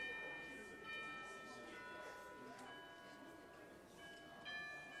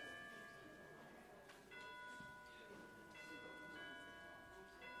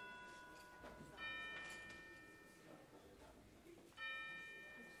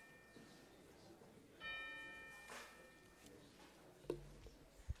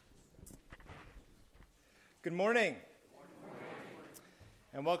Good morning.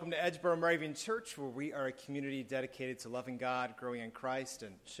 And welcome to Edgeboro Moravian Church, where we are a community dedicated to loving God, growing in Christ,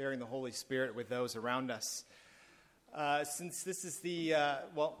 and sharing the Holy Spirit with those around us. Since this is the,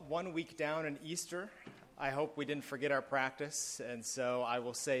 1 week down in Easter, I hope we didn't forget our practice, and so I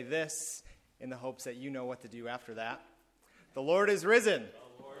will say this in the hopes that you know what to do after that. The Lord is risen.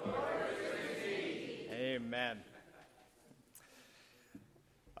 The Lord is risen. Amen.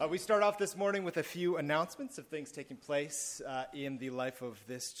 We start off this morning with a few announcements of things taking place in the life of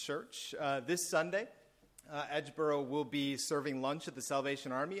this church. This Sunday, Edgeboro will be serving lunch at the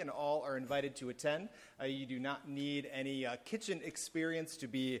Salvation Army, and all are invited to attend. You do not need any kitchen experience to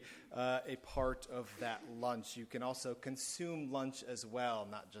be a part of that lunch. You can also consume lunch as well,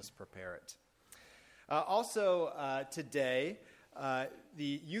 not just prepare it. Also, today,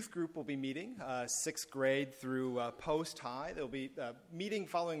 the youth group will be meeting, 6th grade through post-high. They'll be meeting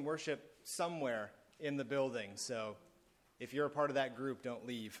following worship somewhere in the building. So if you're a part of that group, don't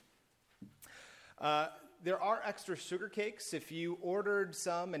leave. There are extra sugar cakes. If you ordered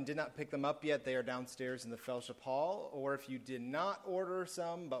some and did not pick them up yet, they are downstairs in the fellowship hall. Or if you did not order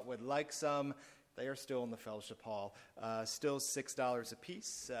some but would like some, they are still in the fellowship hall. Still $6 a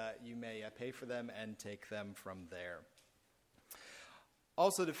piece. You may pay for them and take them from there.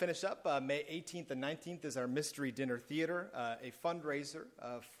 Also, to finish up, May 18th and 19th is our Mystery Dinner Theater, a fundraiser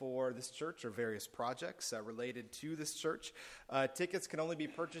for this church or various projects related to this church. Tickets can only be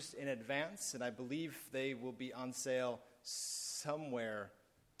purchased in advance, and I believe they will be on sale somewhere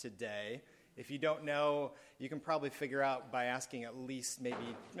today. If you don't know, you can probably figure out by asking at least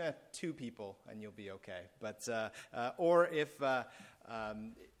maybe 2 people, and you'll be okay. But or if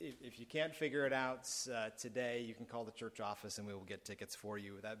you can't figure it out today, you can call the church office, and we will get tickets for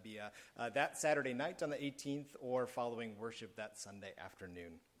you. That'd be that Saturday night on the 18th, or following worship that Sunday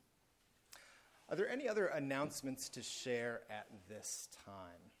afternoon. Are there any other announcements to share at this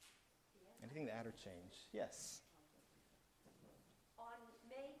time? Anything to add or change? Yes.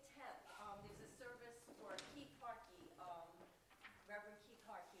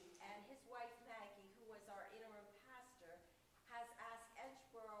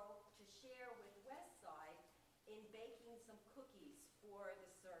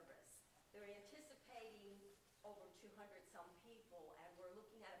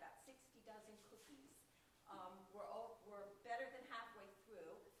 We're better than halfway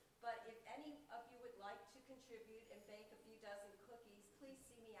through, but if any of you would like to contribute and bake a few dozen cookies, please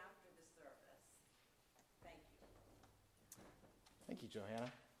see me after the service. Thank you. Thank you,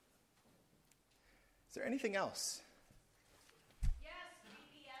 Johanna. Is there anything else? Yes,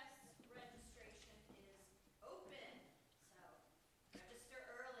 VBS registration is open, so register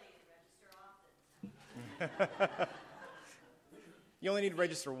early and register often. You only need to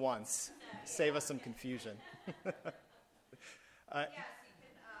register once. Save us some confusion. Yes, you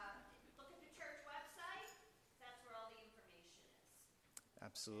can look at the church website. That's where all the information is.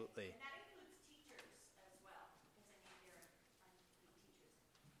 Absolutely. And that includes teachers as well, because I need their teachers'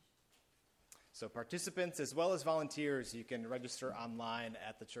 information. So participants as well as volunteers, you can register online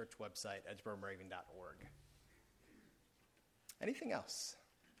at the church website, edgeboromoravian.org. Anything else?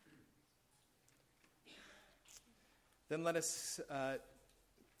 Then let us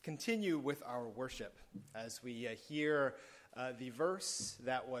continue with our worship as we hear the verse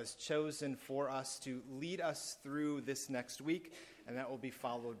that was chosen for us to lead us through this next week, and that will be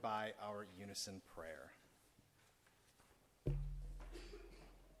followed by our unison prayer.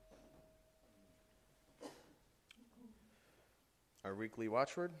 Our weekly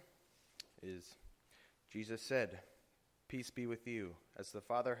watchword is, Jesus said, "Peace be with you. As the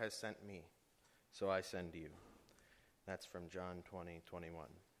Father has sent me, so I send you." That's from John 20:21.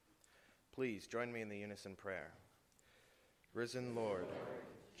 Please join me in the unison prayer. Risen Lord,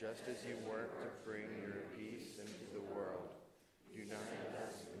 just as you work to bring your peace into the world, unite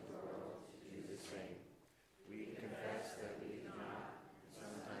us in the world to do the same. We confess that we do not,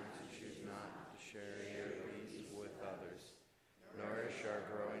 sometimes choose not, to share your peace with others. Nourish our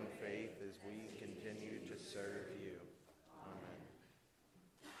growing faith as we continue to serve you. Amen.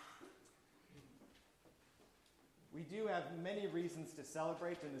 We do have many reasons to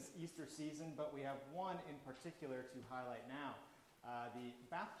celebrate in this Easter season, but we have one in particular to highlight now, the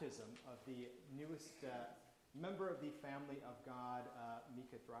baptism of the newest member of the family of God,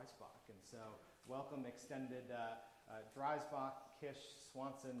 Mika Dreisbach. And so welcome extended Dreisbach, Kish,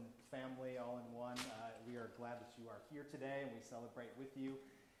 Swanson family all in one. We are glad that you are here today, and we celebrate with you.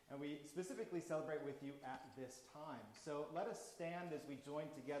 And we specifically celebrate with you at this time. So let us stand as we join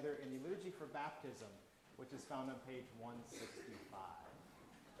together in the Liturgy for Baptism, which is found on page 165.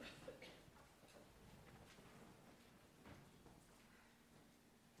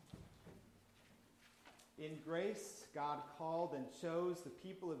 In grace, God called and chose the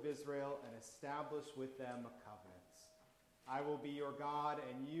people of Israel and established with them a covenant. I will be your God,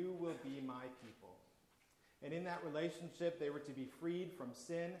 and you will be my people. And in that relationship, they were to be freed from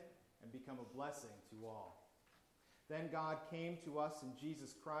sin and become a blessing to all. Then God came to us in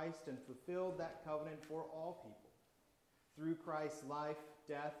Jesus Christ and fulfilled that covenant for all people. Through Christ's life,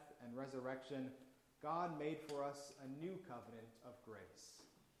 death, and resurrection, God made for us a new covenant of grace.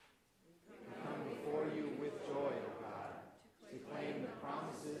 We come before you with joy, O God, to claim the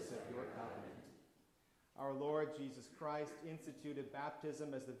promises of your covenant. Our Lord Jesus Christ instituted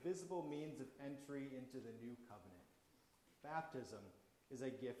baptism as the visible means of entry into the new covenant. Baptism is a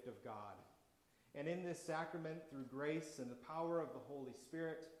gift of God. And in this sacrament, through grace and the power of the Holy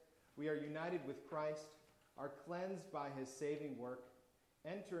Spirit, we are united with Christ, are cleansed by his saving work,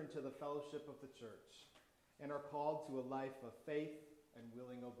 enter into the fellowship of the church, and are called to a life of faith and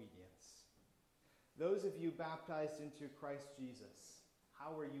willing obedience. Those of you baptized into Christ Jesus,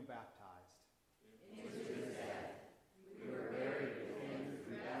 how were you baptized? Into his death. We were buried with him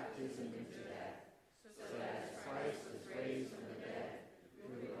through baptism into death, so that as Christ was raised from the dead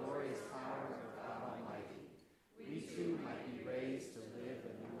through the glorious power of God Almighty, we too might be raised to live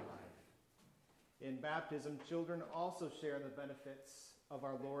a new life. In baptism, children also share in the benefits of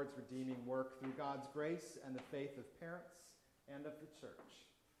our Lord's redeeming work through God's grace and the faith of parents and of the church.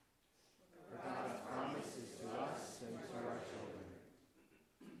 For God's promises to us and to our children.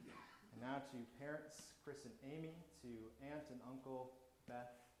 And now to parents, Chris and Amy, to aunt and uncle,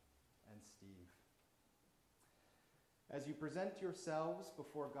 Beth and Steve. As you present yourselves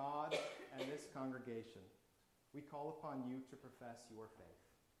before God and this congregation, we call upon you to profess your faith.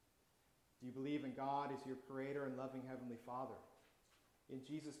 Do you believe in God as your creator and loving Heavenly Father, in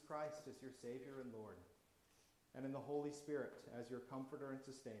Jesus Christ as your Savior and Lord, and in the Holy Spirit as your comforter and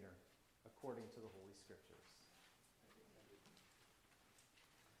sustainer, according to the Holy Scriptures?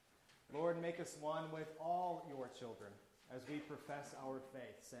 Lord, make us one with all your children as we profess our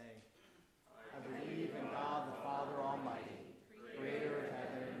faith, saying, I believe in God the Father Almighty, creator of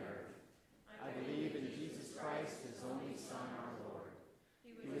heaven and earth. I believe in Jesus Christ, his only Son, our Lord.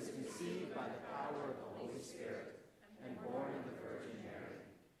 He was conceived by the power of the Holy Spirit and born of the Virgin Mary.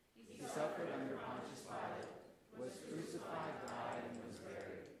 He suffered under Pontius Pilate, was crucified, died, and was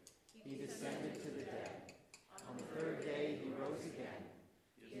buried. He descended to the dead. On the third day he rose again.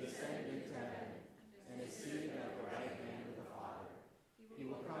 He ascended into heaven and is seated at the right hand of the Father. He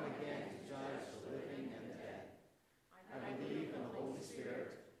will come again to judge the living and the dead. I believe in the Holy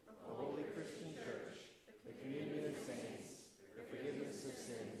Spirit, the holy Christian church, the communion of saints, the forgiveness of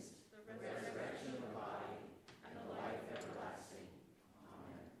sins, the resurrection of the body, and the life everlasting.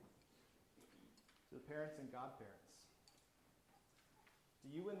 Amen. To the parents and godparents,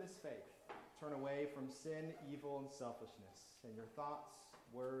 do you in this faith turn away from sin, evil, and selfishness in your thoughts,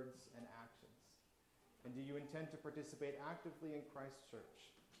 words, and actions? And do you intend to participate actively in Christ's church,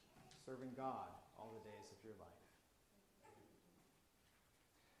 serving God all the days of your life?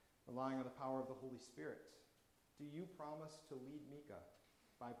 Relying on the power of the Holy Spirit, do you promise to lead Mika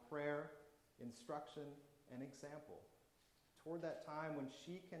by prayer, instruction, and example toward that time when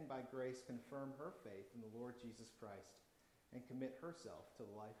she can, by grace, confirm her faith in the Lord Jesus Christ and commit herself to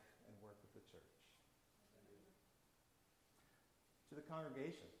the life and work of the church? To the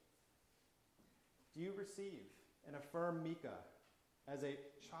congregation, do you receive and affirm Mika as a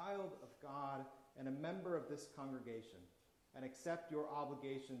child of God and a member of this congregation, and accept your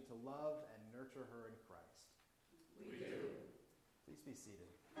obligation to love and nurture her in Christ? We do. Please be seated.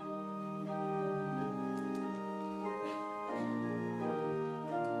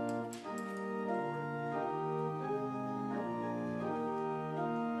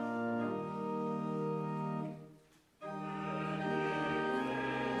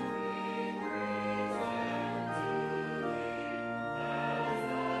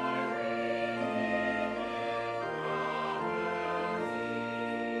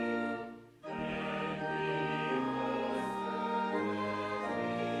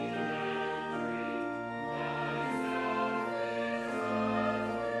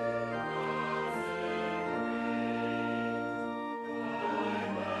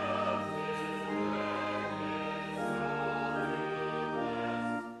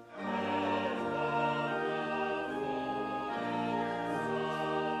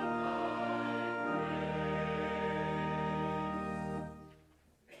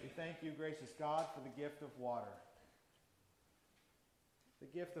 Thank you, gracious God, for the gift of water. The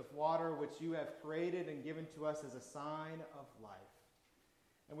gift of water which you have created and given to us as a sign of life.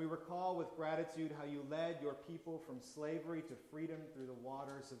 And we recall with gratitude how you led your people from slavery to freedom through the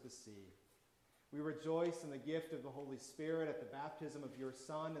waters of the sea. We rejoice in the gift of the Holy Spirit at the baptism of your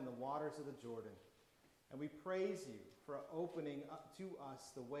Son in the waters of the Jordan. And we praise you for opening up to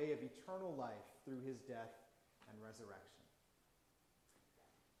us the way of eternal life through his death and resurrection.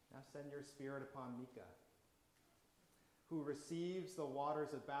 Now send your Spirit upon Mika, who receives the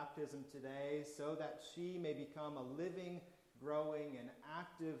waters of baptism today, so that she may become a living, growing, and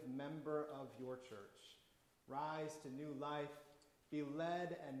active member of your church. Rise to new life, be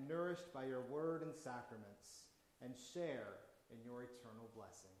led and nourished by your word and sacraments, and share in your eternal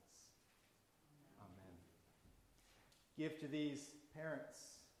blessings. Amen. Give to these parents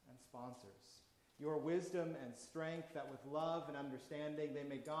and sponsors your wisdom and strength, that with love and understanding they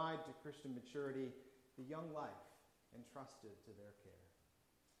may guide to Christian maturity the young life entrusted to their care.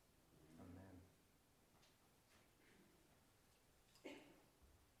 Amen.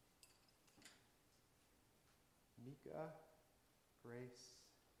 Mika Grace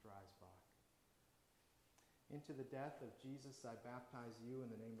Dreisbach. Into the death of Jesus I baptize you in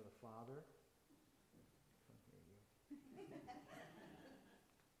the name of the Father. I can't hear you.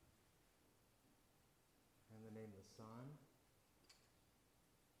 In the name of the Son.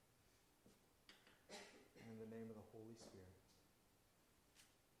 And in the name of the Holy Spirit.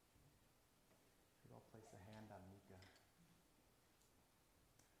 We'd all place a hand on Mika.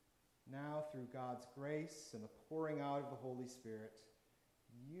 Now, through God's grace and the pouring out of the Holy Spirit,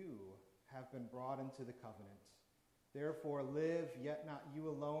 you have been brought into the covenant. Therefore, live, yet not you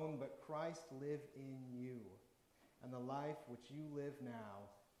alone, but Christ live in you. And the life which you live now,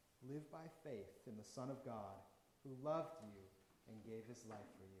 live by faith in the Son of God, who loved you and gave his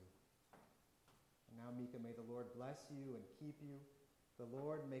life for you. And now, Mika, may the Lord bless you and keep you. The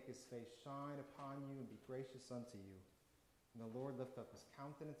Lord make his face shine upon you and be gracious unto you. And the Lord lift up his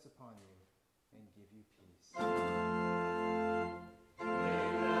countenance upon you and give you peace. In the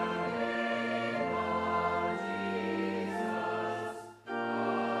name of Jesus,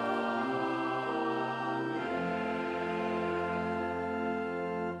 Amen.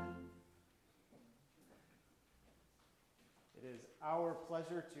 It is our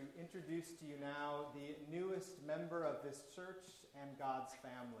pleasure to introduce to you now the newest member of this church and God's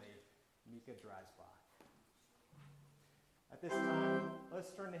family, Mika Dreisbach. At this time,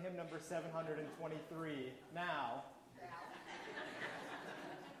 let's turn to hymn number 723, Now.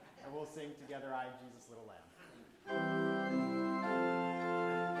 And we'll sing together, I Am Jesus' Little Lamb.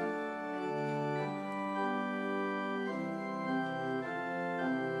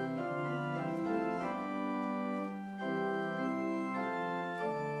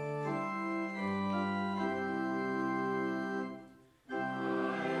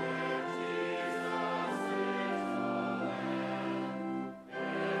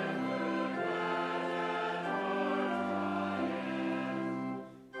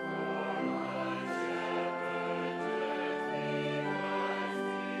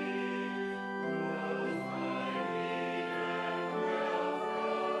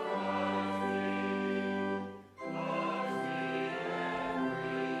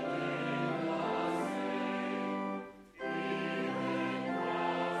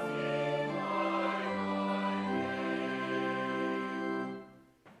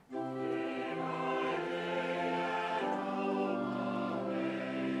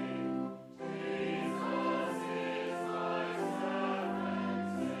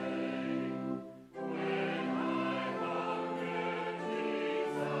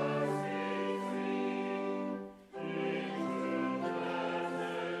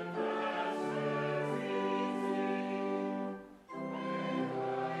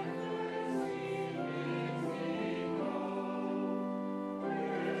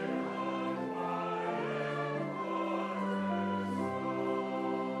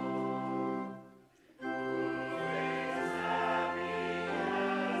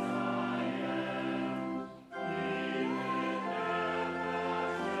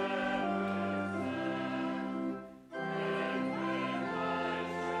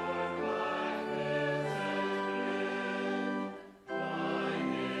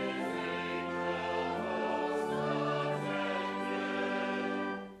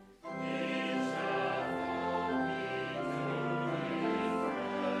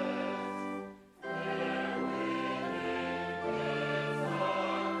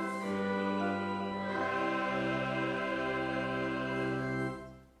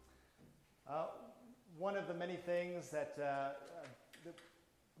 One of the many things that the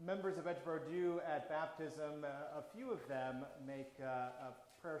members of Edgeboro do at baptism, a few of them make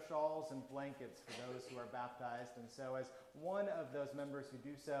prayer shawls and blankets for those who are baptized. And so as one of those members who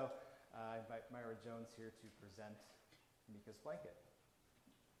do so, I invite Myra Jones here to present Mika's blanket.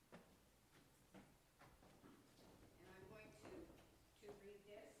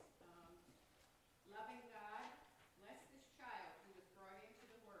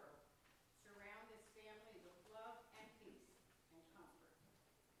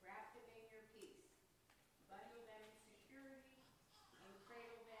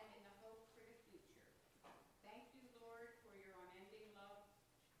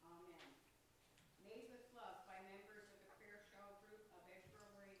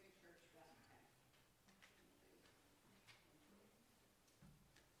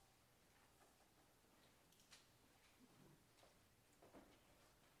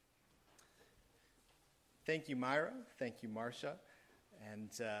 Thank you, Myra. Thank you, Marcia.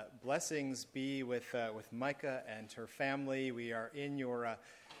 And blessings be with Micah and her family. You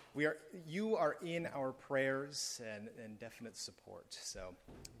are in our prayers and definite support. So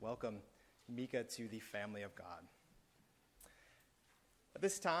welcome, Micah, to the family of God. At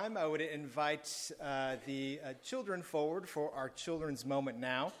this time, I would invite the children forward for our children's moment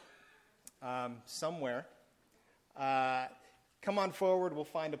now, somewhere. Come on forward. We'll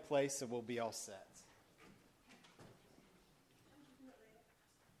find a place and we'll be all set.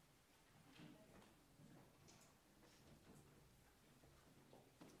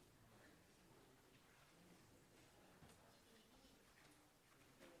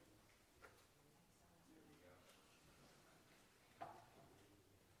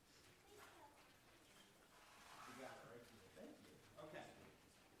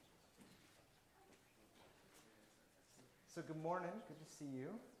 So good morning. Good to see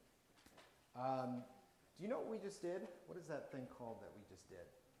you. Do you know what we just did? What is that thing called that we just did?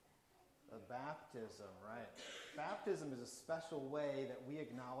 A baptism, right? Baptism is a special way that we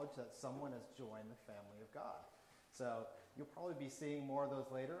acknowledge that someone has joined the family of God. So you'll probably be seeing more of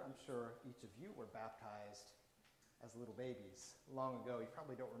those later. I'm sure each of you were baptized as little babies long ago. You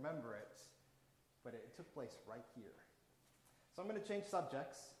probably don't remember it, but it took place right here. So I'm going to change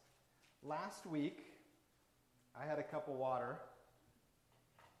subjects. Last week, I had a cup of water,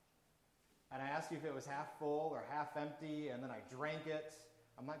 and I asked you if it was half full or half empty, and then I drank it.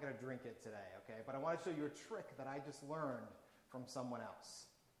 I'm not going to drink it today, okay? But I want to show you a trick that I just learned from someone else,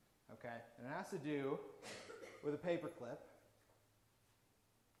 okay? And it has to do with a paper clip.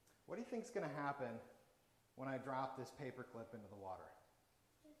 What do you think is going to happen when I drop this paper clip into the water?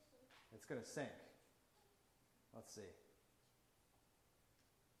 It's going to sink. Let's see.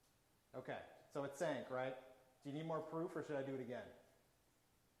 Okay, so it sank, right? Do you need more proof, or should I do it again?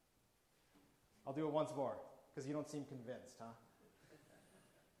 I'll do it once more, because you don't seem convinced, huh?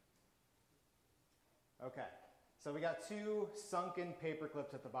 Okay, so we got two sunken paper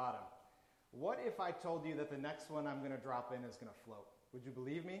clips at the bottom. What if I told you that the next one I'm going to drop in is going to float? Would you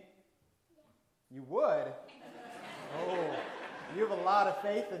believe me? Yeah. You would? Oh, you have a lot of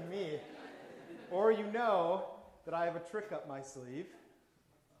faith in me. Or you know that I have a trick up my sleeve.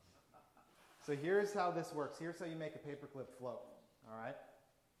 So here's how this works. Here's how you make a paperclip float, all right?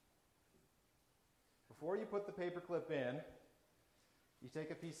 Before you put the paperclip in, you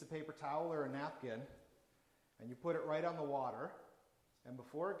take a piece of paper towel or a napkin, and you put it right on the water. And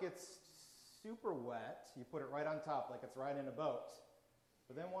before it gets super wet, you put it right on top like it's right in a boat.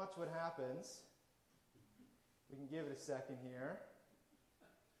 But then watch what happens. We can give it a second here.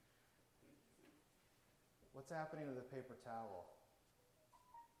 What's happening to the paper towel?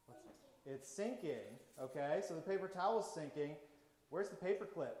 It's sinking, okay? So the paper towel's sinking. Where's the paper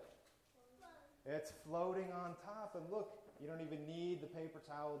clip? It's floating on top. And look, you don't even need the paper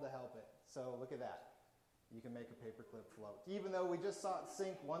towel to help it. So look at that. You can make a paper clip float. Even though we just saw it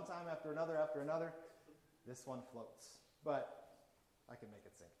sink one time after another, this one floats. But I can make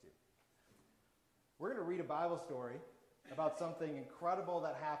it sink too. We're going to read a Bible story about something incredible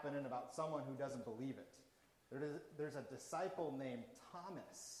that happened and about someone who doesn't believe it. There's a disciple named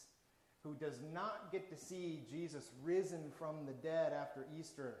Thomas who does not get to see Jesus risen from the dead after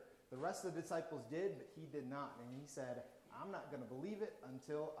Easter. The rest of the disciples did, but he did not. And he said, I'm not going to believe it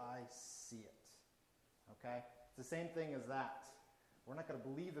until I see it. Okay? It's the same thing as that. We're not going to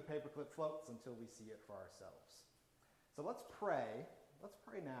believe the paperclip floats until we see it for ourselves. So let's pray. Let's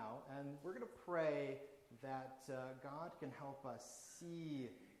pray now. And we're going to pray that God can help us see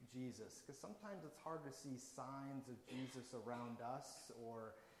Jesus. Because sometimes it's hard to see signs of Jesus around us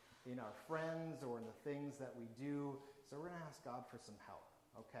or in our friends or in the things that we do. So we're going to ask God for some help,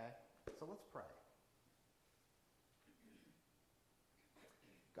 okay? So let's pray.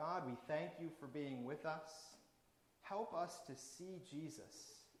 God, we thank you for being with us. Help us to see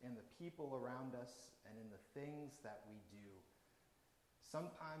Jesus in the people around us and in the things that we do.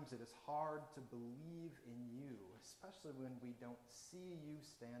 Sometimes it is hard to believe in you, especially when we don't see you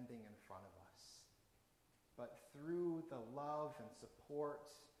standing in front of us. But through the love and support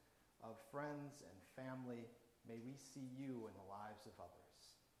of friends and family, may we see you in the lives of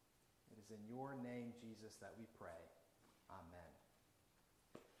others. It is in your name, Jesus, that we pray. Amen.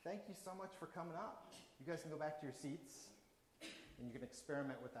 Thank you so much for coming up. You guys can go back to your seats, and you can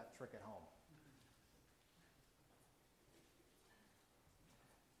experiment with that trick at home.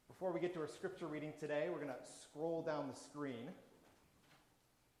 Before we get to our scripture reading today, we're going to scroll down the screen.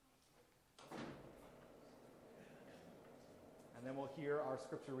 And then we'll hear our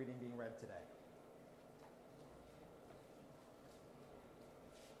scripture reading being read today.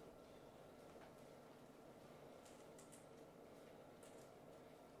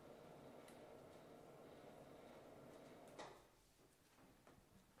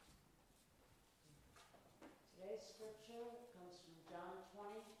 scripture comes from John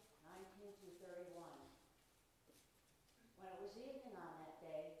 20:19 through 31. When it was evening on that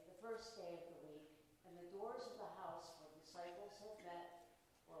day, the first day of the week, and the doors of the house where the disciples had met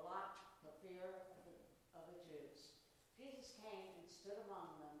were locked for fear of the Jews, Jesus came and stood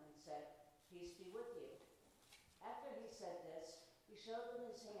among them and said, "Peace be with you." After he said this, he showed them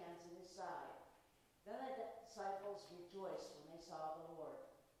his hands and his side. Then the disciples rejoiced when they saw the Lord.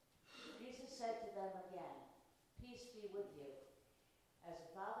 Jesus said to them again, "Peace be with you. As the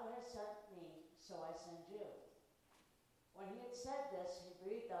Father has sent me, so I send you." When he had said this, he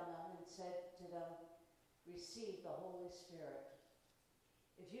breathed on them and said to them, "Receive the Holy Spirit.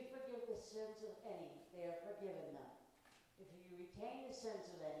 If you forgive the sins of any, they are forgiven them. If you retain the sins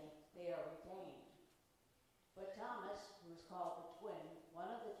of any, they are retained." But Thomas, who was called the twin, one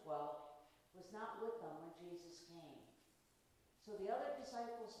of the 12, was not with them when Jesus came. So the other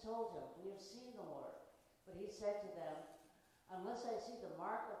disciples told him, "We have seen the Lord." But he said to them, "Unless I see the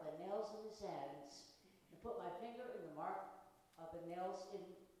mark of the nails in his hands, and put my finger in the mark of the nails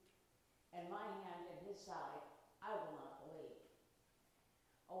and my hand in his side, I will not believe."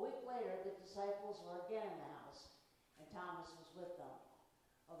 A week later, the disciples were again in the house, and Thomas was with them.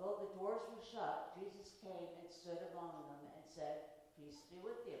 Although the doors were shut, Jesus came and stood among them and said, "Peace be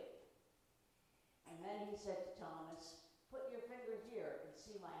with you." And then he said to Thomas, "Put your finger here and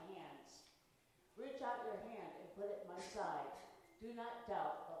see my hands. Reach out your hand and put it in my side. Do not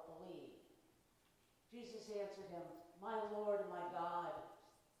doubt, but believe." Jesus answered him, "My Lord and my God."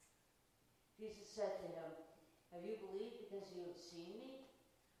 Jesus said to him, "Have you believed because you have seen me?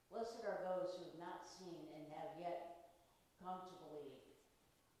 Blessed are those who have not seen and have yet come to believe."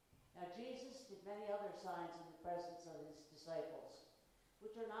 Now Jesus did many other signs in the presence of his disciples,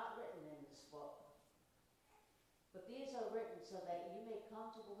 which are not written in this book. But these are written so that you may come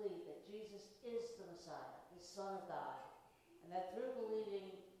to believe that Jesus is the Messiah, the Son of God, and that through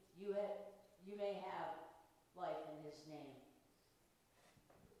believing you may have life in his name.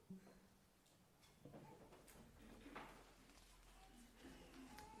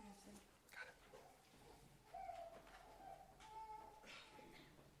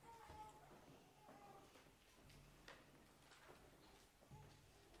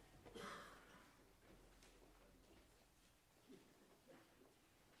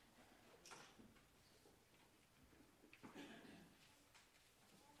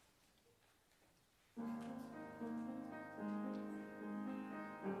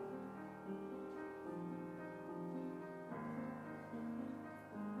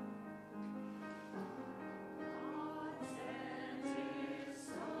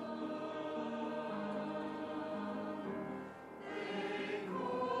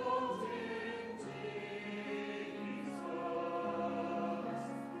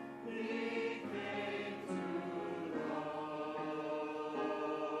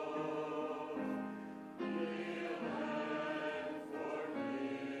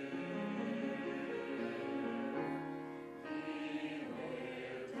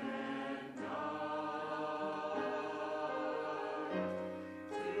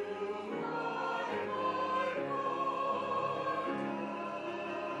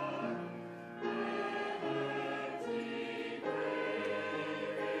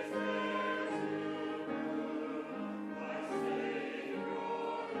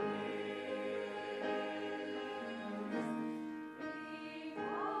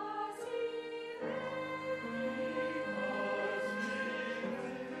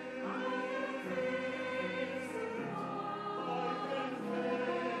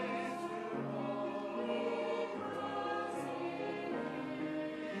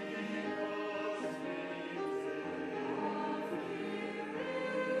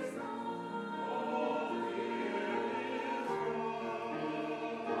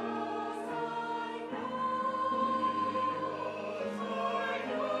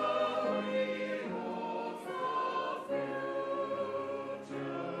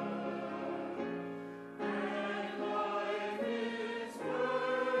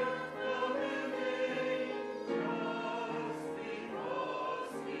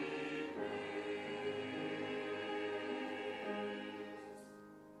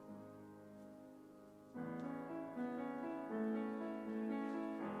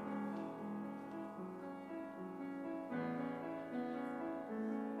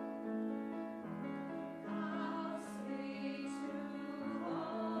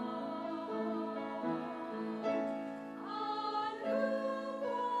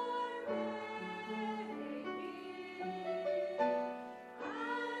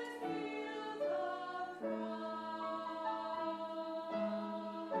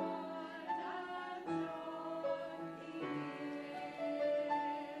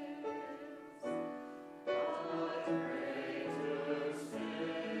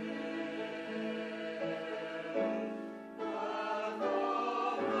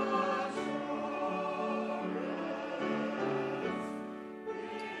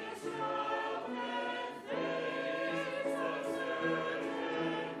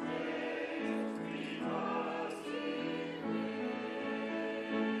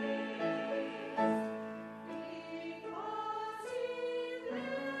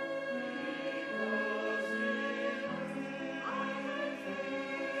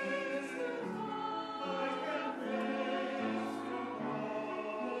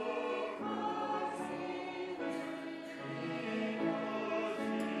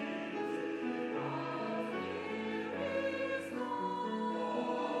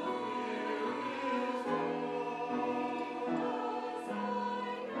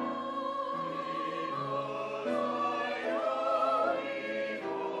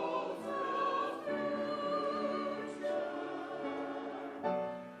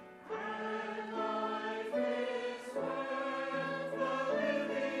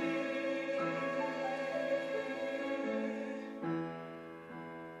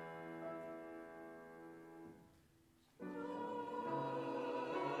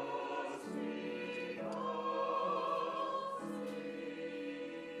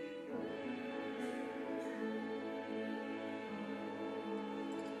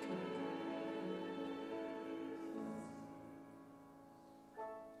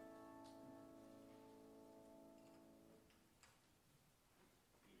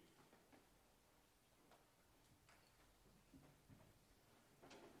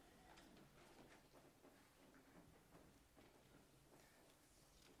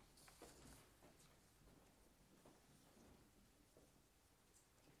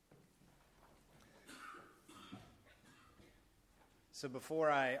 So before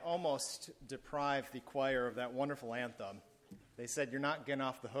I almost deprived the choir of that wonderful anthem, they said, "You're not getting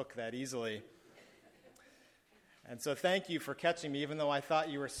off the hook that easily." And so thank you for catching me, even though I thought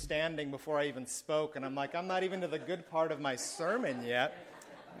you were standing before I even spoke. And I'm like, I'm not even to the good part of my sermon yet.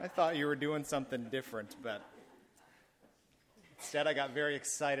 I thought you were doing something different, but instead I got very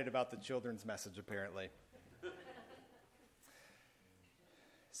excited about the children's message, apparently.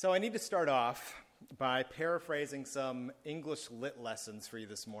 So I need to start off by paraphrasing some English lit lessons for you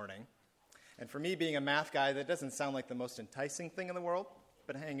this morning. And for me, being a math guy, that doesn't sound like the most enticing thing in the world,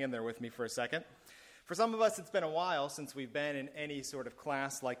 but hang in there with me for a second. For some of us, it's been a while since we've been in any sort of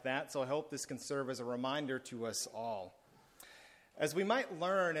class like that, so I hope this can serve as a reminder to us all. As we might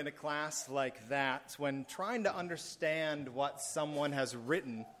learn in a class like that, when trying to understand what someone has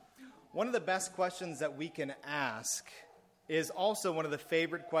written, one of the best questions that we can ask is also one of the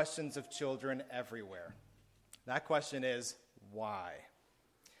favorite questions of children everywhere. That question is, why?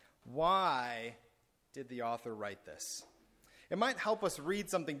 Why did the author write this? It might help us read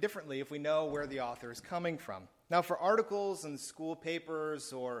something differently if we know where the author is coming from. Now, for articles and school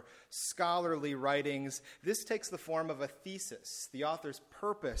papers or scholarly writings, this takes the form of a thesis, the author's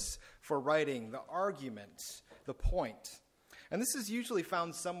purpose for writing, the argument, the point. And this is usually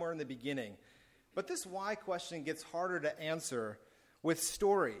found somewhere in the beginning. But this why question gets harder to answer with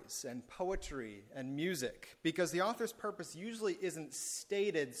stories and poetry and music, because the author's purpose usually isn't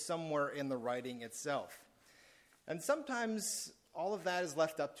stated somewhere in the writing itself. And sometimes all of that is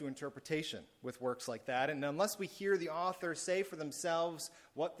left up to interpretation with works like that, and unless we hear the author say for themselves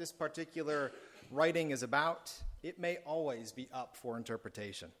what this particular writing is about, it may always be up for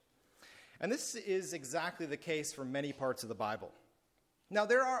interpretation. And this is exactly the case for many parts of the Bible. Now,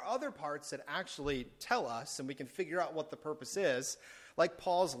 there are other parts that actually tell us, and we can figure out what the purpose is, like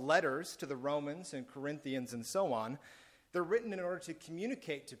Paul's letters to the Romans and Corinthians and so on. They're written in order to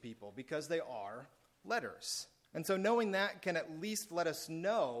communicate to people because they are letters. And so knowing that can at least let us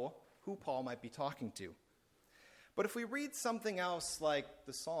know who Paul might be talking to. But if we read something else like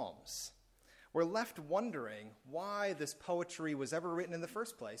the Psalms, we're left wondering why this poetry was ever written in the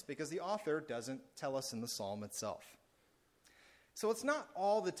first place, because the author doesn't tell us in the psalm itself. So it's not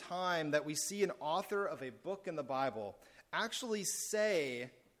all the time that we see an author of a book in the Bible actually say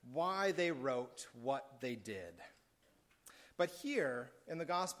why they wrote what they did. But here in the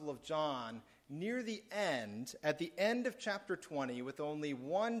Gospel of John, near the end, at the end of chapter 20, with only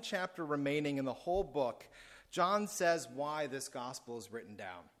one chapter remaining in the whole book, John says why this gospel is written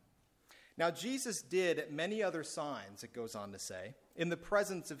down. Now, Jesus did many other signs, it goes on to say, in the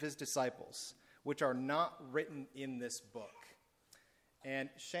presence of his disciples, which are not written in this book.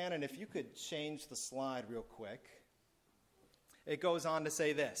 And Shannon, if you could change the slide real quick. It goes on to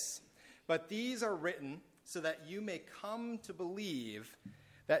say this: "But these are written so that you may come to believe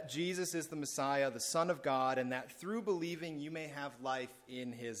that Jesus is the Messiah, the Son of God, and that through believing you may have life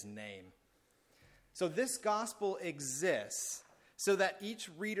in his name." So this gospel exists so that each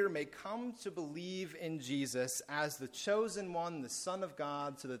reader may come to believe in Jesus as the chosen one, the Son of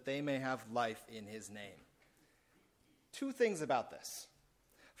God, so that they may have life in his name. Two things about this.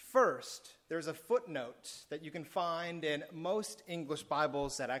 First, there's a footnote that you can find in most English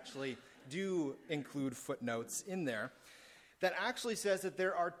Bibles that actually do include footnotes in there, that actually says that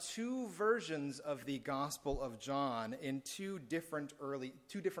there are two versions of the Gospel of John in two different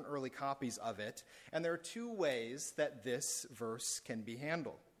early copies of it, and there are two ways that this verse can be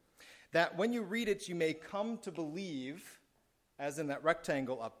handled. That when you read it, you may come to believe, as in that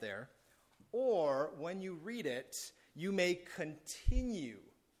rectangle up there, or when you read it, you may continue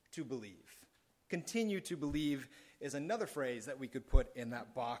to believe. Continue to believe is another phrase that we could put in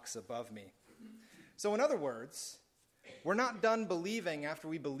that box above me. So in other words, we're not done believing after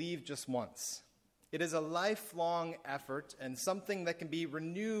we believe just once. It is a lifelong effort and something that can be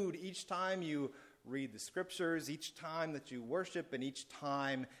renewed each time you read the scriptures, each time that you worship, and each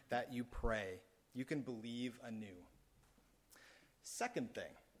time that you pray. You can believe anew. Second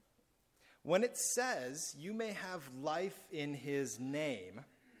thing, when it says you may have life in his name,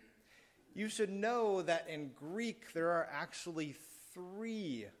 you should know that in Greek there are actually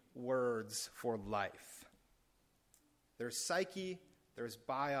three words for life. There's psyche, there's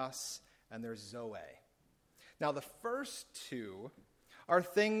bios, and there's zoe. Now, the first two are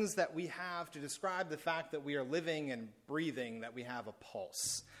things that we have to describe the fact that we are living and breathing, that we have a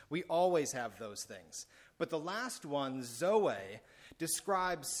pulse. We always have those things. But the last one, zoe,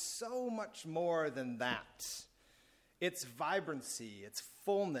 describes so much more than that. It's vibrancy, it's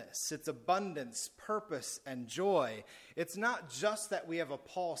fullness, it's abundance, purpose, and joy. It's not just that we have a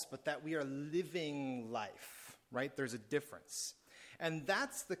pulse, but that we are living life, right? There's a difference. And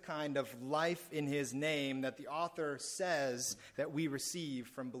that's the kind of life in his name that the author says that we receive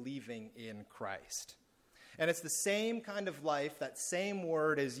from believing in Christ. And it's the same kind of life, that same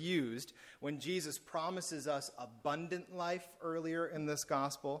word is used when Jesus promises us abundant life earlier in this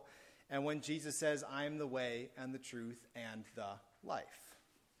gospel, and when Jesus says, I am the way and the truth and the life.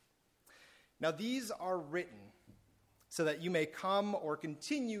 Now, these are written so that you may come or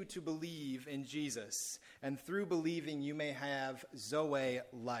continue to believe in Jesus, and through believing you may have Zoe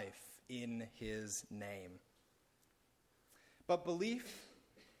life in his name. But belief,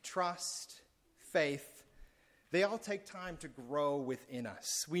 trust, faith, they all take time to grow within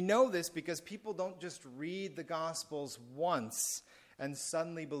us. We know this because people don't just read the Gospels once and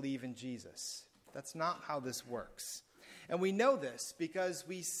suddenly believe in Jesus. That's not how this works. And we know this because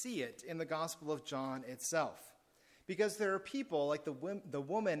we see it in the Gospel of John itself. Because there are people like the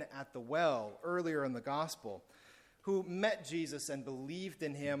woman at the well earlier in the Gospel who met Jesus and believed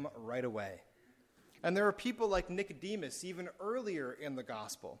in him right away. And there are people like Nicodemus even earlier in the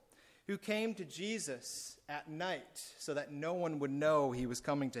Gospel who came to Jesus at night so that no one would know he was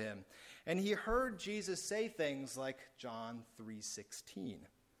coming to him. And he heard Jesus say things like John 3:16.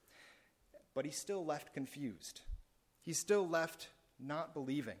 But he still left confused. He still left not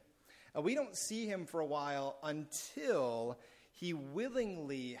believing. We don't see him for a while until he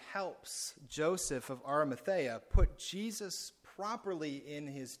willingly helps Joseph of Arimathea put Jesus properly in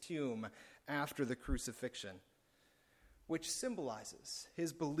his tomb after the crucifixion, which symbolizes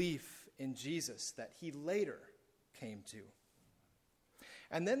his belief in Jesus that he later came to.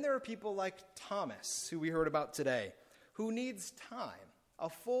 And then there are people like Thomas, who we heard about today, who needs time, a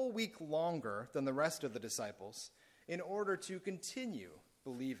full week longer than the rest of the disciples, in order to continue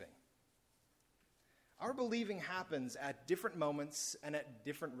believing. Our believing happens at different moments and at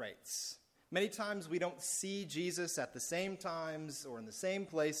different rates. Many times we don't see Jesus at the same times or in the same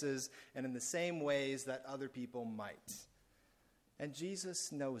places and in the same ways that other people might. And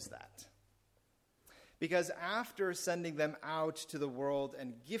Jesus knows that. Because after sending them out to the world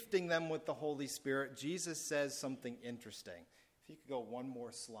and gifting them with the Holy Spirit, Jesus says something interesting. If you could go one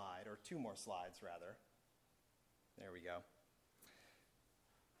more slide, or two more slides rather. There we go.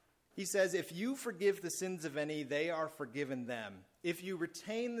 He says, if you forgive the sins of any, they are forgiven them. If you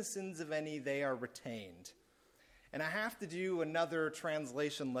retain the sins of any, they are retained. And I have to do another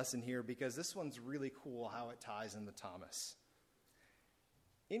translation lesson here because this one's really cool how it ties into Thomas.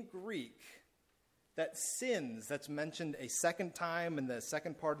 In Greek, that sins that's mentioned a second time in the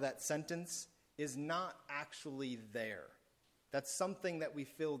second part of that sentence is not actually there. That's something that we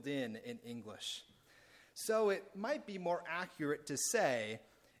filled in English. So it might be more accurate to say,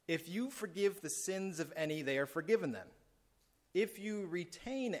 if you forgive the sins of any, they are forgiven them. If you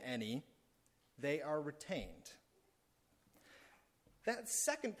retain any, they are retained. That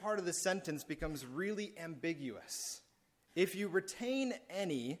second part of the sentence becomes really ambiguous. If you retain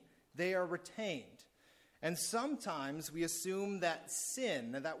any, they are retained. And sometimes we assume that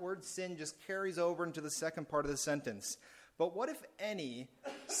sin, that word sin just carries over into the second part of the sentence. But what if any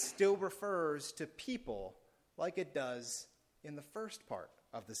still refers to people like it does in the first part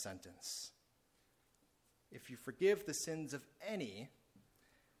of the sentence? If you forgive the sins of any,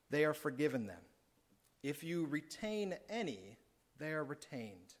 they are forgiven them. If you retain any, they are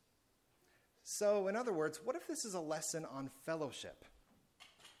retained. So, in other words, what if this is a lesson on fellowship?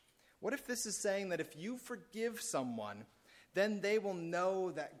 What if this is saying that if you forgive someone, then they will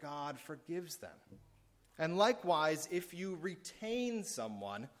know that God forgives them? And likewise, if you retain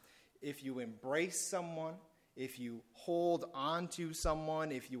someone, if you embrace someone, if you hold on to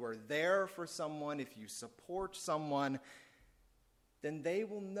someone, if you are there for someone, if you support someone, then they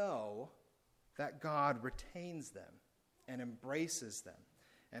will know that God retains them and embraces them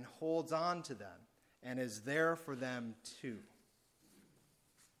and holds on to them and is there for them too.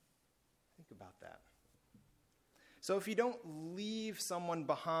 Think about that. So if you don't leave someone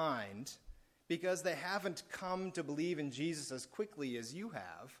behind because they haven't come to believe in Jesus as quickly as you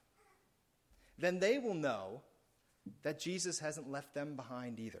have, then they will know that Jesus hasn't left them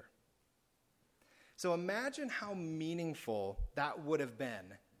behind either. So imagine how meaningful that would have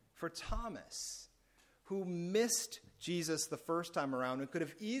been for Thomas, who missed Jesus the first time around and could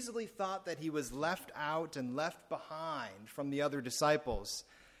have easily thought that he was left out and left behind from the other disciples.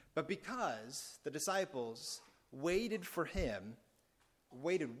 But because the disciples waited with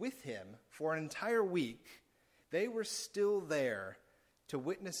him for an entire week, they were still there to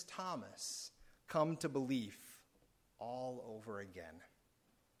witness Thomas come to belief all over again.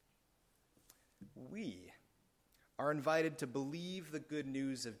 We are invited to believe the good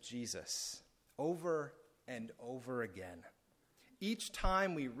news of Jesus over and over again, each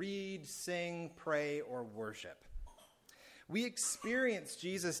time we read, sing, pray, or worship. We experience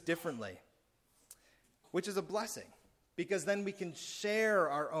Jesus differently, which is a blessing, because then we can share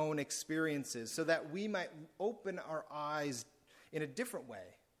our own experiences so that we might open our eyes in a different way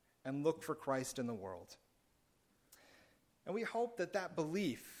and look for Christ in the world. And we hope that that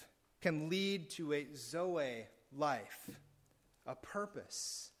belief can lead to a Zoe life, a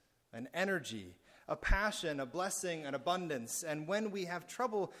purpose, an energy, a passion, a blessing, an abundance. And when we have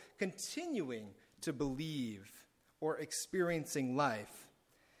trouble continuing to believe or experiencing life,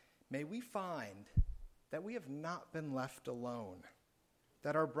 may we find that we have not been left alone,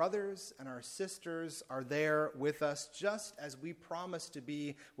 that our brothers and our sisters are there with us just as we promise to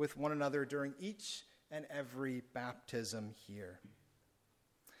be with one another during each and every baptism here.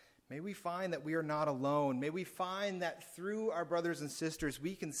 May we find that we are not alone. May we find that through our brothers and sisters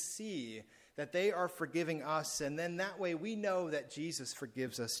we can see that they are forgiving us, and then that way we know that Jesus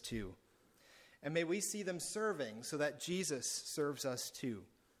forgives us too. And may we see them serving so that Jesus serves us too.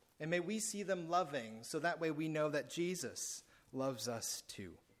 And may we see them loving so that way we know that Jesus loves us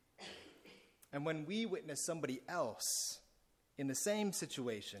too. And when we witness somebody else in the same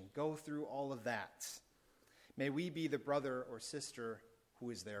situation go through all of that, may we be the brother or sister who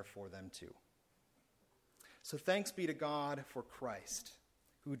is there for them too. So thanks be to God for Christ,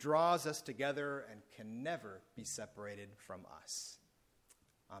 who draws us together and can never be separated from us.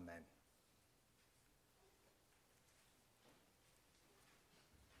 Amen.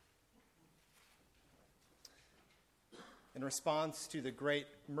 In response to the great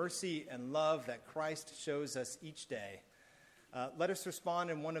mercy and love that Christ shows us each day, let us respond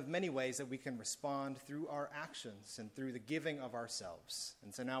in one of many ways that we can respond through our actions and through the giving of ourselves.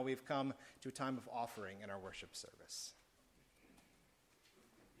 And so now we've come to a time of offering in our worship service.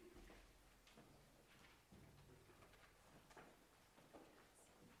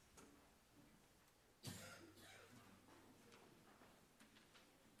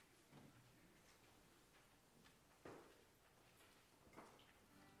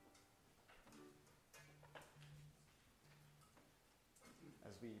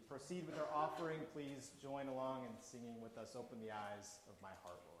 As we proceed with our offering, please join along in singing with us, "Open the Eyes of My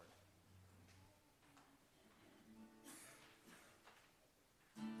Heart, Lord."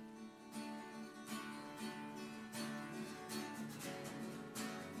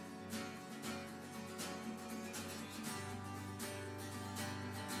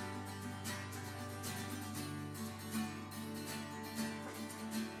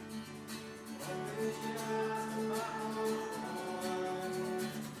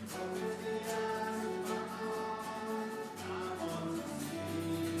 Open the eyes of my heart, I want to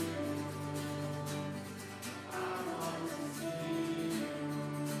see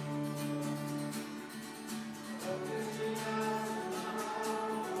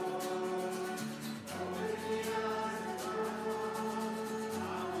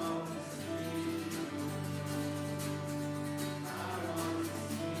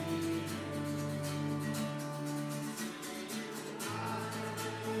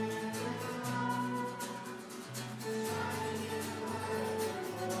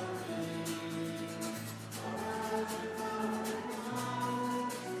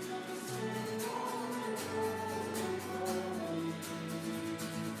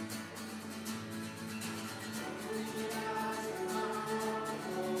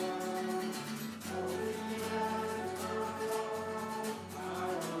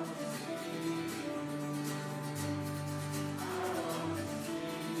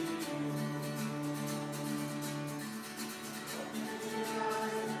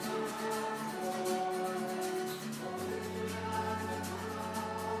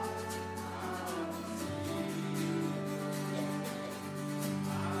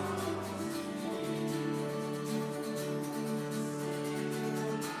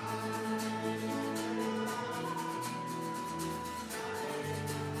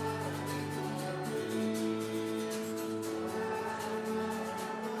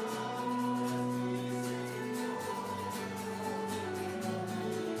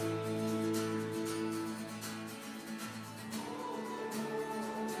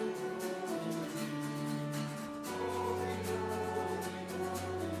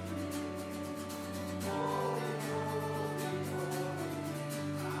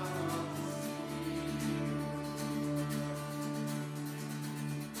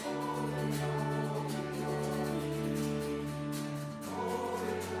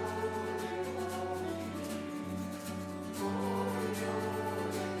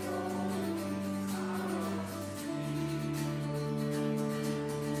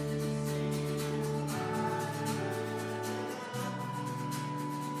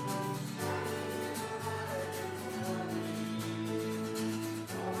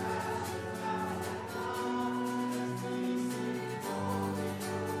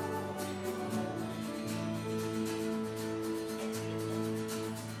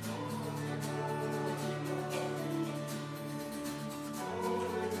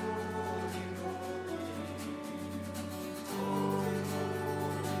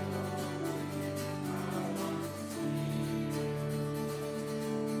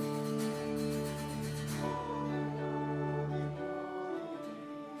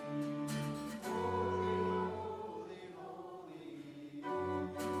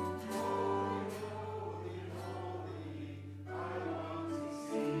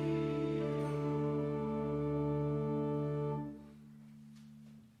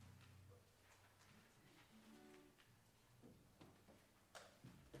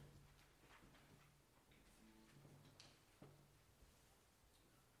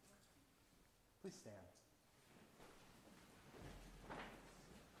Please stand.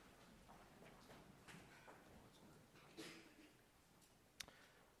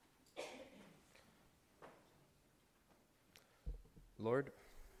 Lord,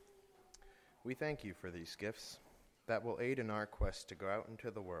 we thank you for these gifts that will aid in our quest to go out into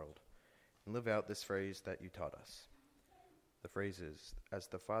the world and live out this phrase that you taught us. The phrase is, as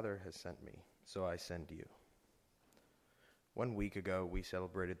the Father has sent me, so I send you. 1 week ago, we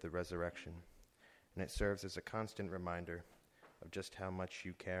celebrated the resurrection, and it serves as a constant reminder of just how much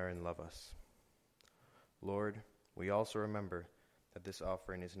you care and love us. Lord, we also remember that this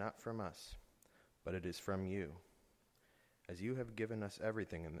offering is not from us, but it is from you. As you have given us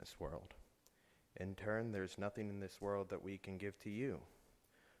everything in this world, in turn, there's nothing in this world that we can give to you,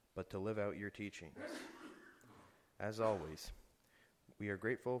 but to live out your teachings. As always, we are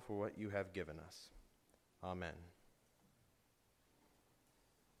grateful for what you have given us. Amen.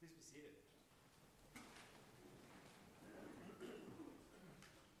 Please be seated.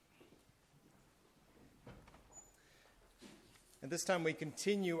 At this time, we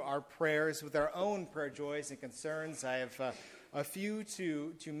continue our prayers with our own prayer joys and concerns. I have a few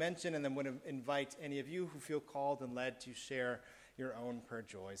to mention, and then would invite any of you who feel called and led to share your own prayer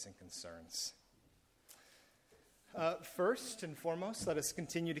joys and concerns. First and foremost, let us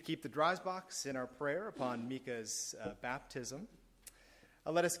continue to keep the Dreisbachs in our prayer upon Mika's baptism.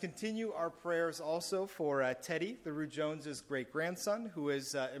 Let us continue our prayers also for Teddy, the Rue Jones's great-grandson, who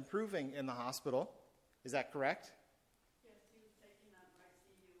is improving in the hospital. Is that correct? Yes, he was taken out by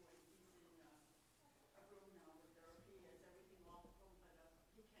ICU, and he's in a room now with therapy. He has everything all home, but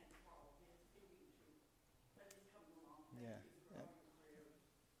he can't crawl. He has feeding tube, but he's coming along. Yeah.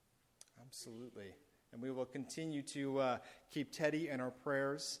 Absolutely. And we will continue to keep Teddy in our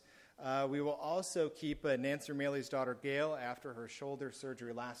prayers. We will also keep Nancy Maley's daughter Gail after her shoulder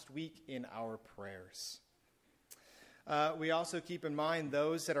surgery last week in our prayers. We also keep in mind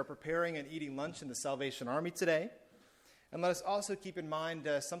those that are preparing and eating lunch in the Salvation Army today. And let us also keep in mind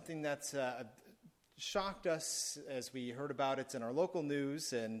something that's shocked us as we heard about it in our local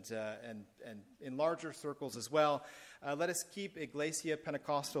news and in larger circles as well. Let us keep Iglesia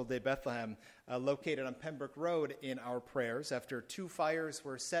Pentecostal de Bethlehem, located on Pembroke Road, in our prayers after 2 fires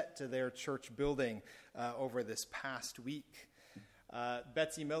were set to their church building over this past week.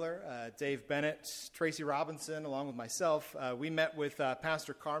 Betsy Miller, Dave Bennett, Tracy Robinson, along with myself, we met with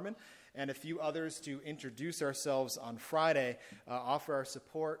Pastor Carmen and a few others to introduce ourselves on Friday, offer our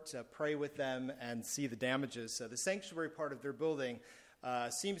support, pray with them, and see the damages. The sanctuary part of their building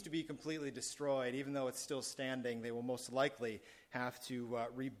seems to be completely destroyed. Even though it's still standing, they will most likely have to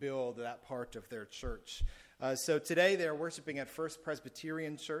rebuild that part of their church. So today they are worshiping at First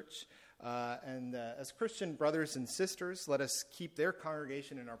Presbyterian Church. And as Christian brothers and sisters, let us keep their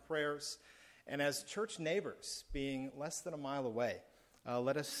congregation in our prayers. And as church neighbors, being less than a mile away,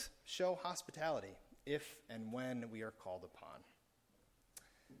 let us show hospitality if and when we are called upon.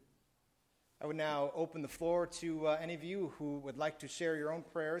 I would now open the floor to any of you who would like to share your own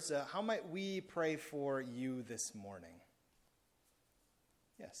prayers. How might we pray for you this morning?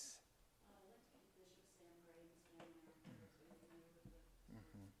 Yes. Let's keep Bishop Sam Graham's name in our prayers with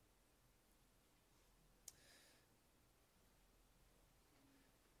you.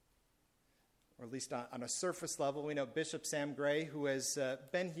 Or at least on a surface level, we know Bishop Sam Gray, who has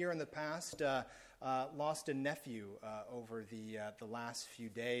been here in the past, lost a nephew over the last few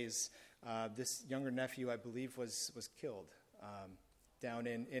days. This younger nephew, I believe, was killed down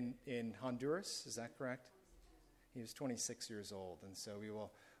in Honduras. Is that correct? He was 26 years old, and so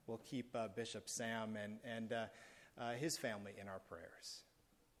we'll keep Bishop Sam and his family in our prayers.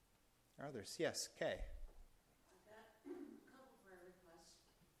 Are others? Yes, Kay. I've got a couple prayer requests.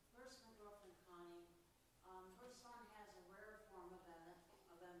 First, my girlfriend Connie. Her son has a rare form of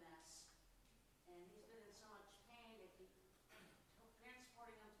MS, and he's been in so much pain that he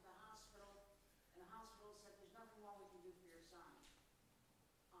transporting him to the hospital, and the hospital said there's nothing more we can do for your son.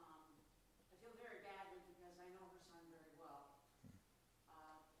 I feel very badly because I know her son very well.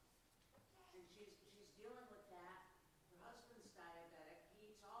 And she's dealing with that. Her husband's diabetic.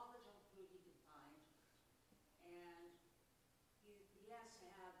 He eats all the junk food he can find. And he has to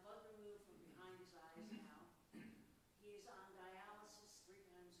have blood removed from behind his eyes now. He's on dialysis 3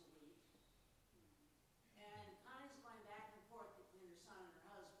 times a week. And Connie's going back and forth between her son and her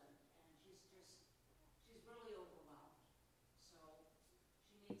husband. And she's really overwhelmed. So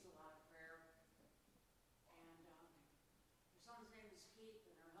she needs a lot of prayer. And her son's name is Keith,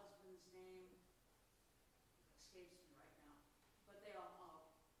 and her husband's name escapes me right now. But they all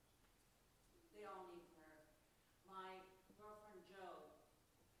need prayer. My girlfriend Jo,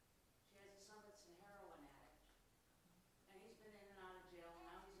 she has a son that's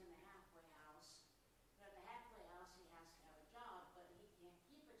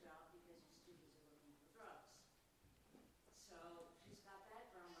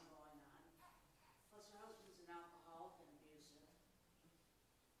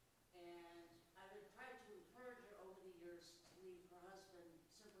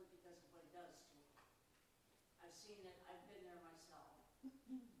seen it. I've been there myself.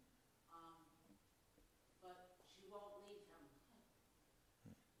 But she won't leave him.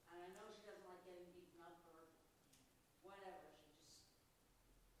 And I know she doesn't like getting beaten up or whatever.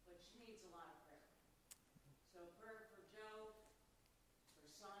 But she needs a lot of prayer. So prayer for Joe, her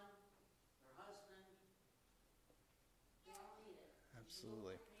son, her husband. They all need it.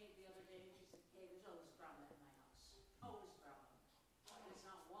 Absolutely. She looked at me the other day and she said, "Hey, there's always drama at my house. Always drama. It's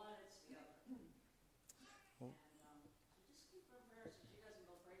not one, it's the other." Well- And so just keep her in prayer so she doesn't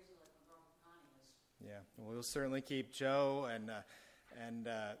go crazy like my girl Connie is. Yeah, we'll certainly keep Joe and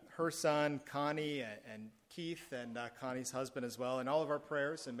her son, Connie, and Keith, and Connie's husband as well, in all of our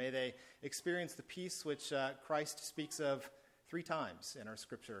prayers, and may they experience the peace which Christ speaks of 3 times in our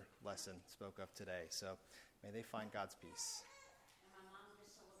scripture lesson spoke of today. So may they find God's peace. And my mom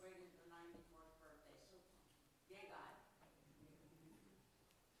just celebrated her 94th birthday, so yay God.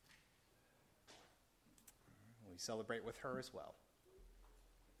 We celebrate with her as well.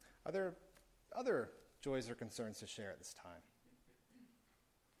 Are there other joys or concerns to share at this time?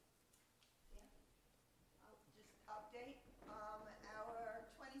 I'll just update. Our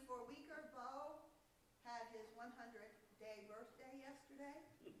 24-weeker, Bo, had his 100-day birthday yesterday.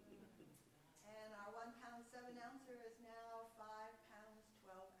 And our 1 pound 7 ouncer is now 5 pounds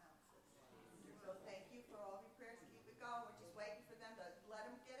 12 ounces. So thank you for all of your prayers. Keep it going. We're just waiting for them to let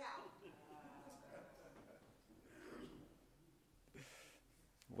him get out.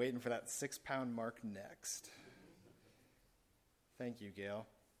 Waiting for that 6-pound mark next. Thank you, Gail.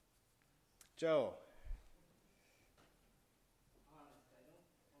 Joe. Honest, I don't want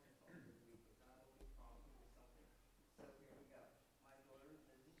to talk every week, but God always promised me something. So here we go. My daughter lives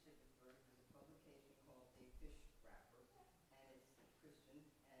in Shippensburg. There's a publication called A Fish Wrapper, and it's Christian,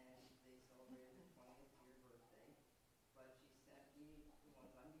 and they celebrated her 20th year birthday. But she sent me the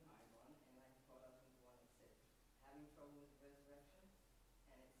ones I'm behind on, and I caught up with the one that said, "Having trouble with the resurrection?"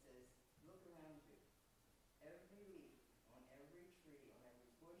 And it says, "Look around you. Every leaf on every tree, on every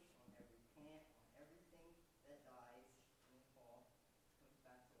bush, on every plant, on everything that dies in the fall comes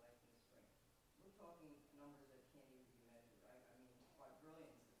back to life in the spring." We're talking numbers that can't even be measured. I mean,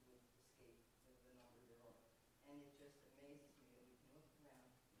 quadrillions would escape the number there are. And it just amazes me that we can look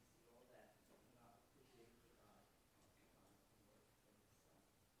around and see all that and not appreciate the God and work for His Son.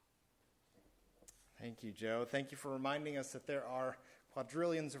 Thank you, Joe. Thank you for reminding us that there are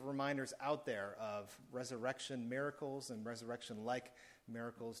quadrillions of reminders out there of resurrection miracles and resurrection-like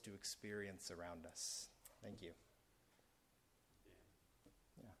miracles to experience around us. Thank you.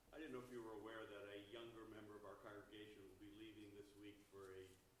 Yeah. I didn't know if you were aware that a younger member of our congregation will be leaving this week for a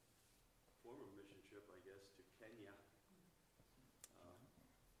former mission trip, I guess, to Kenya.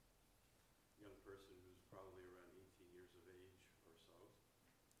 Young person who's probably around 18 years of age or so.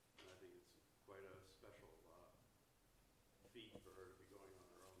 And I think it's quite a special feat for her to be going on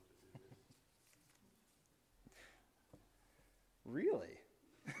her own to do this. Really?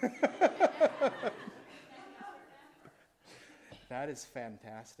 That is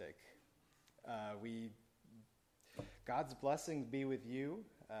fantastic. God's blessings be with you.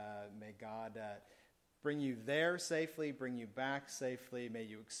 May God bring you there safely, bring you back safely. May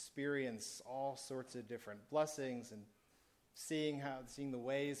you experience all sorts of different blessings and seeing the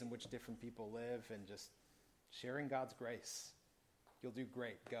ways in which different people live and just sharing God's grace. You'll do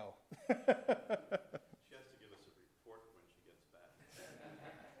great. Go. She has to give us a report when she gets back.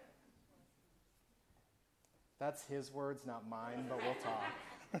 That's his words, not mine, but we'll talk.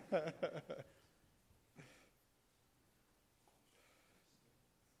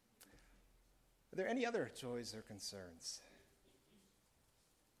 Are there any other joys or concerns?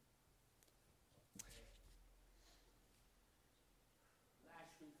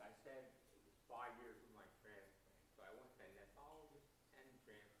 Last week I said it was 5 years with my transplant, so I want to say nephrologist and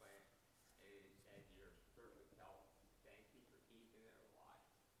transplant, and it said your service health. Thank you for keeping it alive.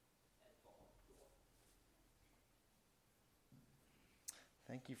 That's all I'm doing.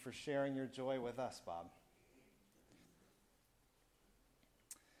 Thank you for sharing your joy with us, Bob.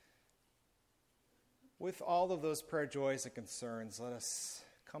 With all of those prayer joys and concerns, let us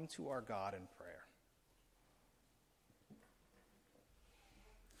come to our God in prayer.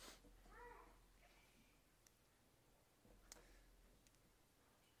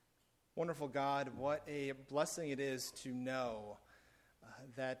 Wonderful God, what a blessing it is to know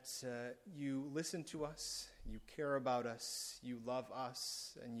that you listen to us, you care about us, you love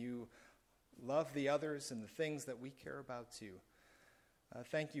us, and you love the others and the things that we care about too.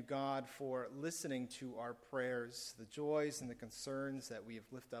 Thank you, God, for listening to our prayers, the joys and the concerns that we have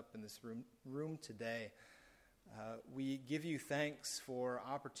lifted up in this room today. We give you thanks for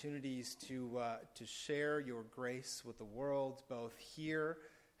opportunities to share your grace with the world, both here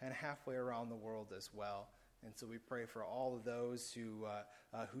and halfway around the world as well. And so we pray for all of those who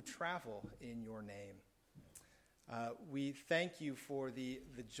travel in your name. We thank you for the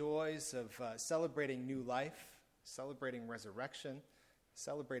joys of celebrating new life, celebrating resurrection,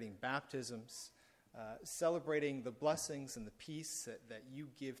 celebrating baptisms, celebrating the blessings and the peace that you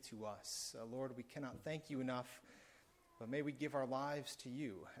give to us. Lord, we cannot thank you enough, but may we give our lives to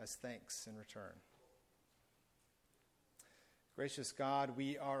you as thanks in return. Gracious God,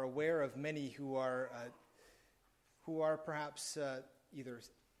 we are aware of many who are perhaps either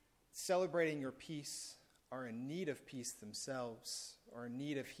celebrating your peace, are in need of peace themselves, or in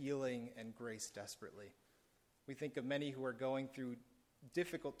need of healing and grace desperately. We think of many who are going through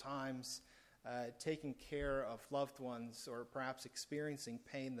difficult times, taking care of loved ones, or perhaps experiencing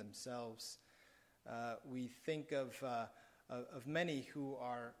pain themselves. We think of many who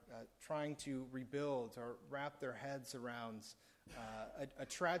are trying to rebuild or wrap their heads around a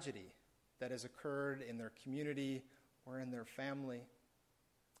tragedy that has occurred in their community or in their family,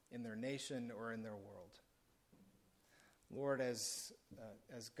 in their nation or in their world. Lord, as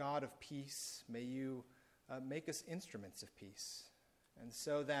God of peace, may you make us instruments of peace. And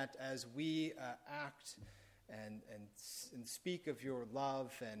so that as we act and speak of your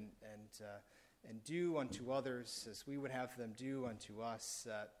love and do unto others as we would have them do unto us,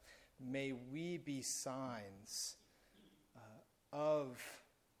 may we be signs of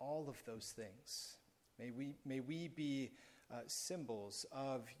all of those things. May we be symbols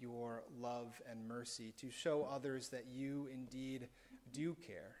of your love and mercy to show others that you indeed do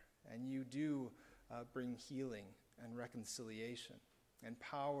care and you do bring healing and reconciliation and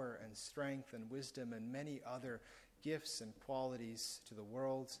power and strength and wisdom and many other gifts and qualities to the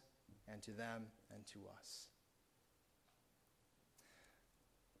world and to them and to us.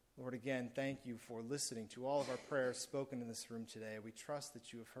 Lord, again, thank you for listening to all of our prayers spoken in this room today. We trust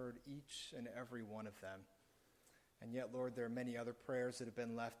that you have heard each and every one of them. And yet, Lord, there are many other prayers that have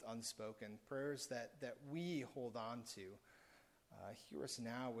been left unspoken, prayers that we hold on to. Hear us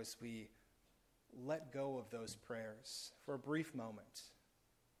now as we let go of those prayers for a brief moment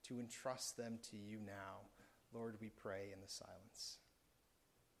to entrust them to you now. Lord, we pray in the silence.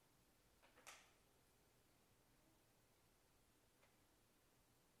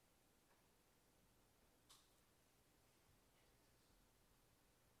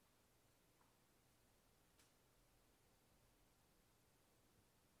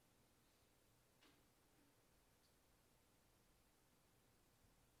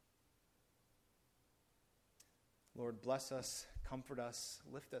 Lord, bless us, comfort us,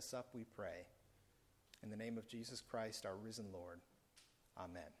 lift us up, we pray. In the name of Jesus Christ, our risen Lord.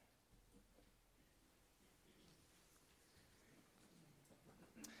 Amen.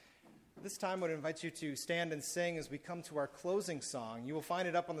 This time I would invite you to stand and sing as we come to our closing song. You will find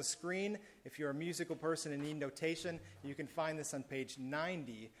it up on the screen. If you're a musical person and need notation, you can find this on page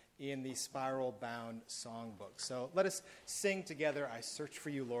 90 in the spiral-bound songbook. So let us sing together, I Search for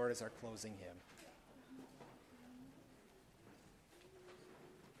You, Lord, as our closing hymn.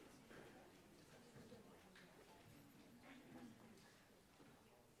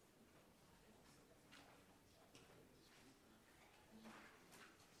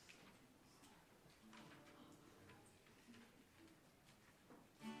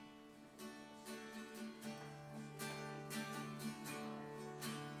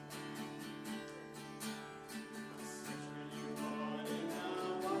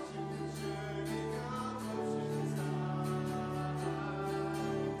 Journey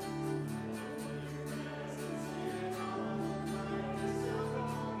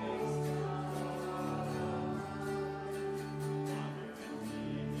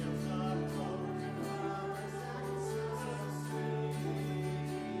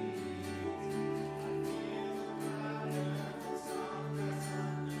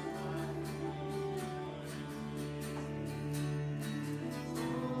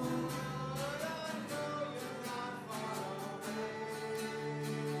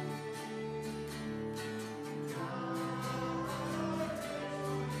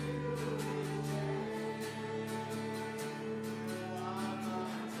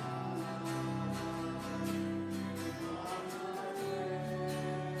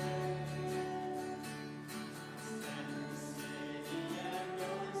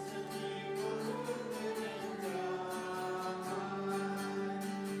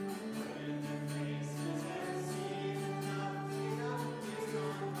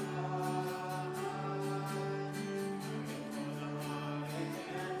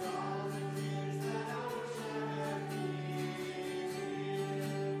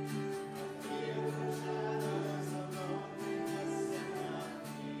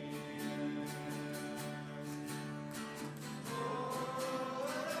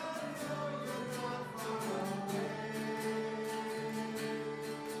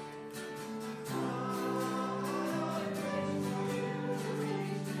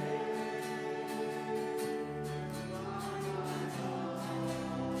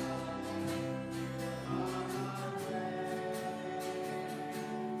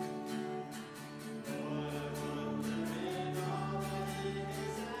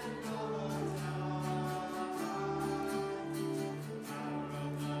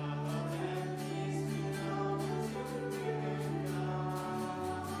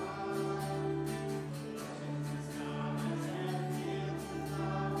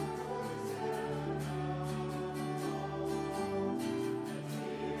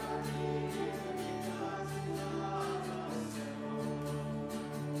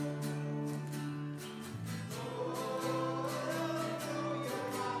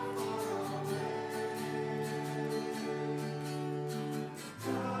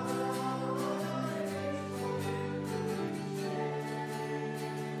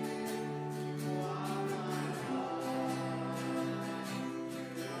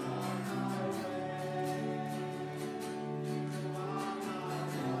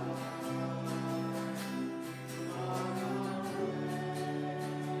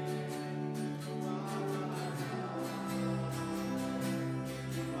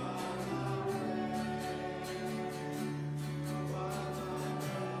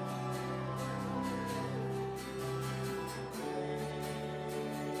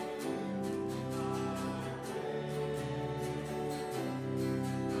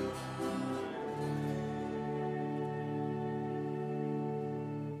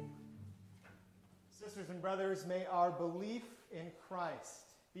brothers, may our belief in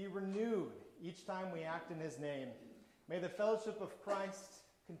Christ be renewed each time we act in his name. May the fellowship of Christ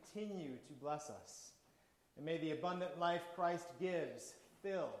continue to bless us. And may the abundant life Christ gives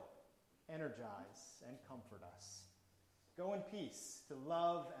fill, energize, and comfort us. Go in peace to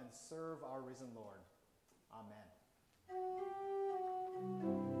love and serve our risen Lord.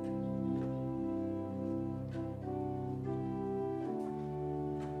 Amen.